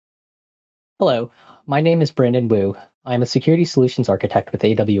Hello, my name is Brandon Wu. I'm a Security Solutions Architect with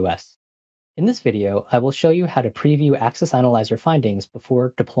AWS. In this video, I will show you how to preview Access Analyzer findings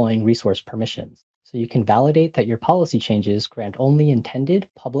before deploying resource permissions, so you can validate that your policy changes grant only intended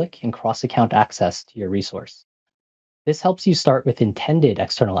public and cross-account access to your resource. This helps you start with intended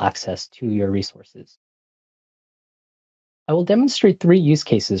external access to your resources. I will demonstrate 3 use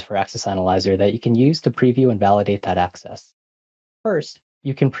cases for Access Analyzer that you can use to preview and validate that access. First,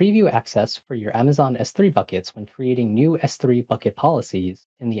 you can preview access for your Amazon S3 buckets when creating new S3 bucket policies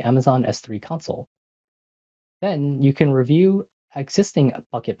in the Amazon S3 console. Then you can review existing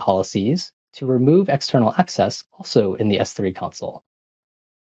bucket policies to remove external access also in the S3 console.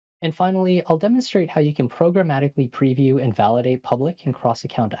 And finally, I'll demonstrate how you can programmatically preview and validate public and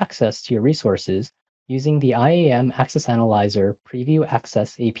cross-account access to your resources using the IAM Access Analyzer Preview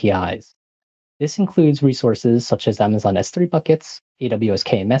Access APIs. This includes resources such as Amazon S3 buckets, AWS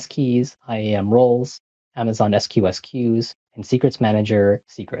kmskeys, IAM roles, Amazon SQS queues, and Secrets Manager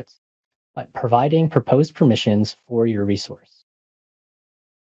secrets, by providing proposed permissions for your resource.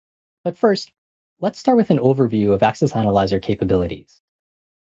 But first, let's start with an overview of Access Analyzer capabilities.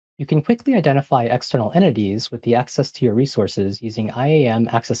 You can quickly identify external entities with the access to your resources using IAM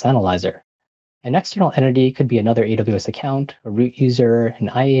Access Analyzer. An external entity could be another AWS account, a root user,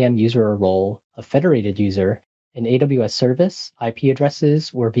 an IAM user or role, a federated user, an AWS service, IP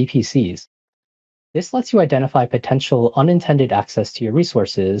addresses, or VPCs. This lets you identify potential unintended access to your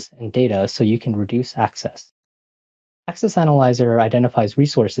resources and data so you can reduce access. Access Analyzer identifies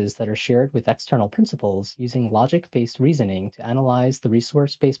resources that are shared with external principals using logic-based reasoning to analyze the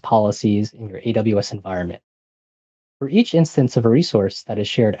resource-based policies in your AWS environment. For each instance of a resource that is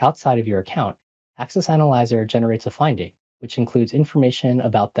shared outside of your account, Access Analyzer generates a finding, which includes information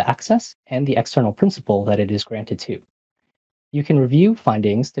about the access and the external principal that it is granted to. You can review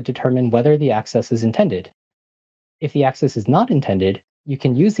findings to determine whether the access is intended. If the access is not intended, you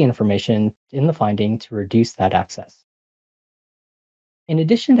can use the information in the finding to reduce that access. In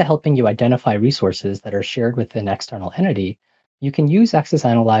addition to helping you identify resources that are shared with an external entity, you can use Access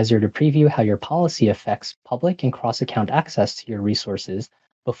Analyzer to preview how your policy affects public and cross-account access to your resources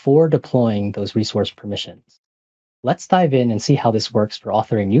before deploying those resource permissions. Let's dive in and see how this works for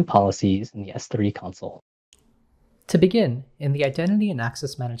authoring new policies in the S3 console. To begin, in the Identity and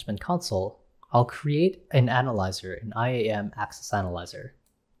Access Management console, I'll create an analyzer in IAM Access Analyzer.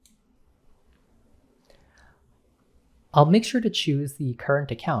 I'll make sure to choose the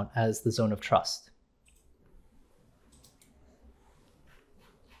current account as the zone of trust.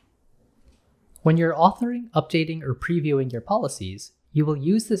 When you're authoring, updating, or previewing your policies, you will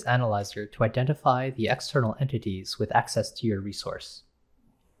use this analyzer to identify the external entities with access to your resource.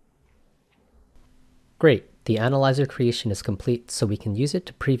 Great, the analyzer creation is complete, so we can use it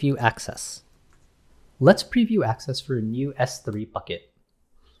to preview access. Let's preview access for a new S3 bucket.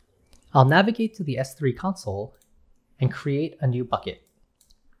 I'll navigate to the S3 console and create a new bucket.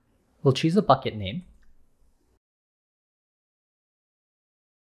 We'll choose a bucket name.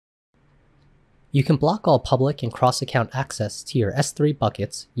 You can block all public and cross-account access to your S3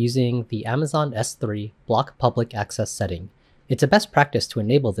 buckets using the Amazon S3 Block Public Access setting. It's a best practice to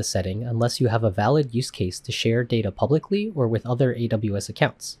enable this setting unless you have a valid use case to share data publicly or with other AWS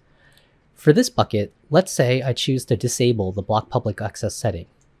accounts. For this bucket, let's say I choose to disable the Block Public Access setting.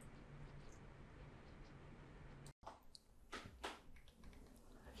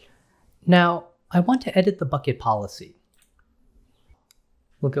 Now, I want to edit the bucket policy.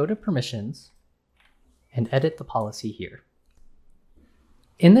 We'll go to Permissions and edit the policy here.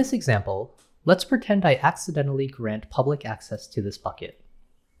 In this example, let's pretend I accidentally grant public access to this bucket.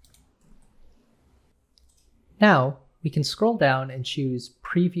 Now, we can scroll down and choose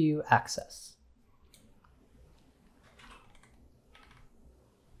Preview Access.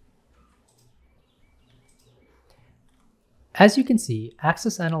 As you can see,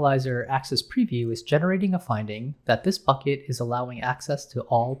 Access Analyzer Access Preview is generating a finding that this bucket is allowing access to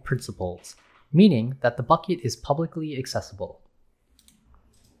all principals, meaning that the bucket is publicly accessible.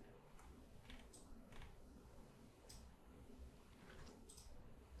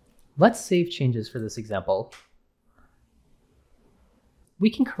 Let's save changes for this example. We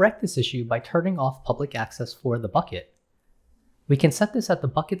can correct this issue by turning off public access for the bucket. We can set this at the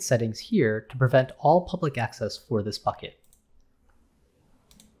bucket settings here to prevent all public access for this bucket.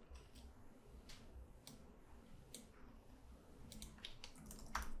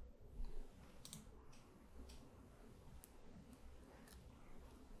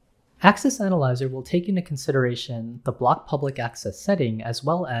 Access Analyzer will take into consideration the block public access setting as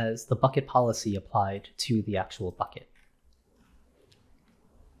well as the bucket policy applied to the actual bucket.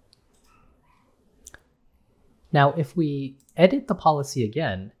 Now, if we edit the policy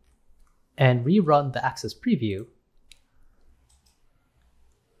again and rerun the access preview,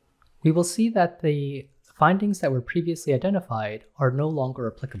 we will see that the findings that were previously identified are no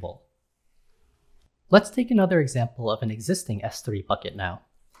longer applicable. Let's take another example of an existing S3 bucket now.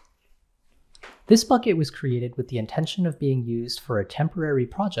 This bucket was created with the intention of being used for a temporary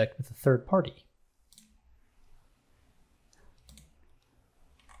project with a third party.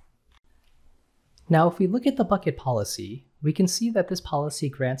 Now, if we look at the bucket policy, we can see that this policy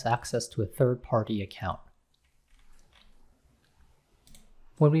grants access to a third-party account.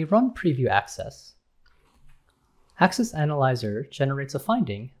 When we run Preview Access, Access Analyzer generates a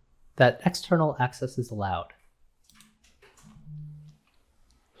finding that external access is allowed.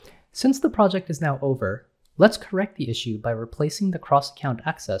 Since the project is now over, let's correct the issue by replacing the cross-account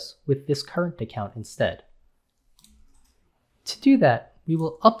access with this current account instead. To do that, we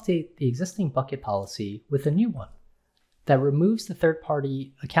will update the existing bucket policy with a new one that removes the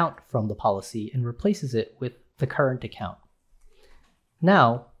third-party account from the policy and replaces it with the current account.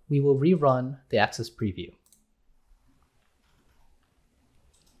 Now, we will rerun the access preview.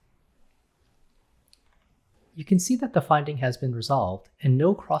 You can see that the finding has been resolved and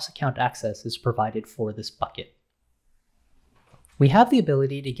no cross-account access is provided for this bucket. We have the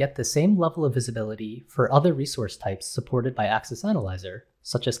ability to get the same level of visibility for other resource types supported by Access Analyzer,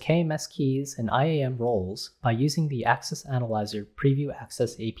 such as kmskeys and IAM roles, by using the Access Analyzer Preview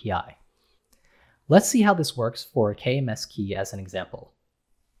Access API. Let's see how this works for kmskey as an example.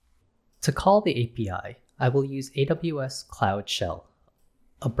 To call the API, I will use AWS Cloud Shell,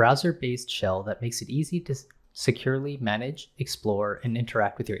 a browser-based shell that makes it easy to securely manage, explore, and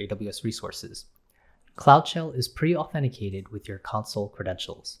interact with your AWS resources. Cloud Shell is pre-authenticated with your console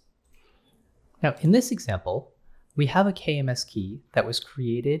credentials. Now, in this example, we have a KMS key that was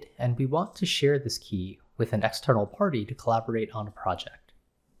created, and we want to share this key with an external party to collaborate on a project.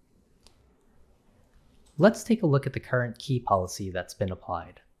 Let's take a look at the current key policy that's been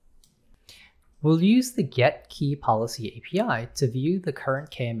applied. We'll use the Get Key Policy API to view the current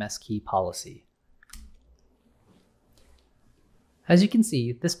KMS key policy. As you can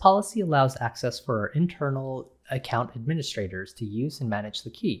see, this policy allows access for our internal account administrators to use and manage the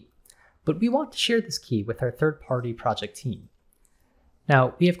key, but we want to share this key with our third-party project team.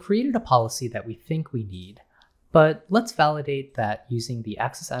 Now, we have created a policy that we think we need, but let's validate that using the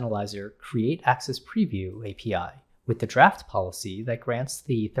Access Analyzer Create Access Preview API with the draft policy that grants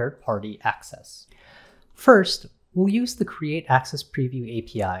the third-party access. First, we'll use the Create Access Preview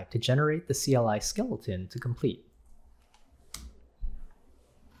API to generate the CLI skeleton to complete.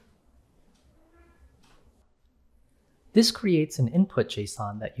 This creates an input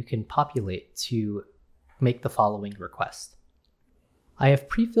JSON that you can populate to make the following request. I have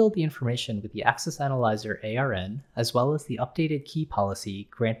pre-filled the information with the Access Analyzer ARN, as well as the updated key policy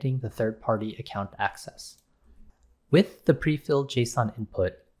granting the third-party account access. With the pre-filled JSON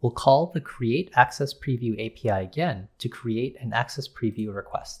input, we'll call the Create Access Preview API again to create an access preview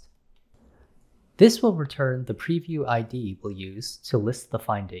request. This will return the preview ID we'll use to list the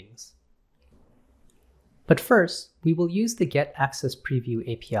findings. But first, we will use the Get Access Preview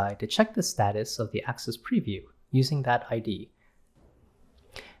API to check the status of the access preview using that ID.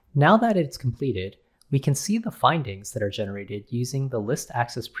 Now that it's completed, we can see the findings that are generated using the List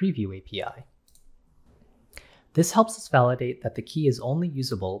Access Preview API. This helps us validate that the key is only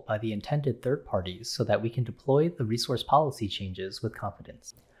usable by the intended third parties so that we can deploy the resource policy changes with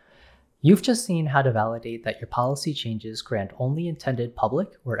confidence. You've just seen how to validate that your policy changes grant only intended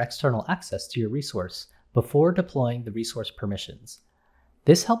public or external access to your resource before deploying the resource permissions.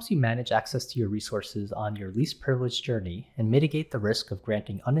 This helps you manage access to your resources on your least privileged journey and mitigate the risk of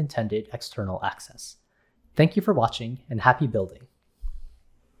granting unintended external access. Thank you for watching and happy building.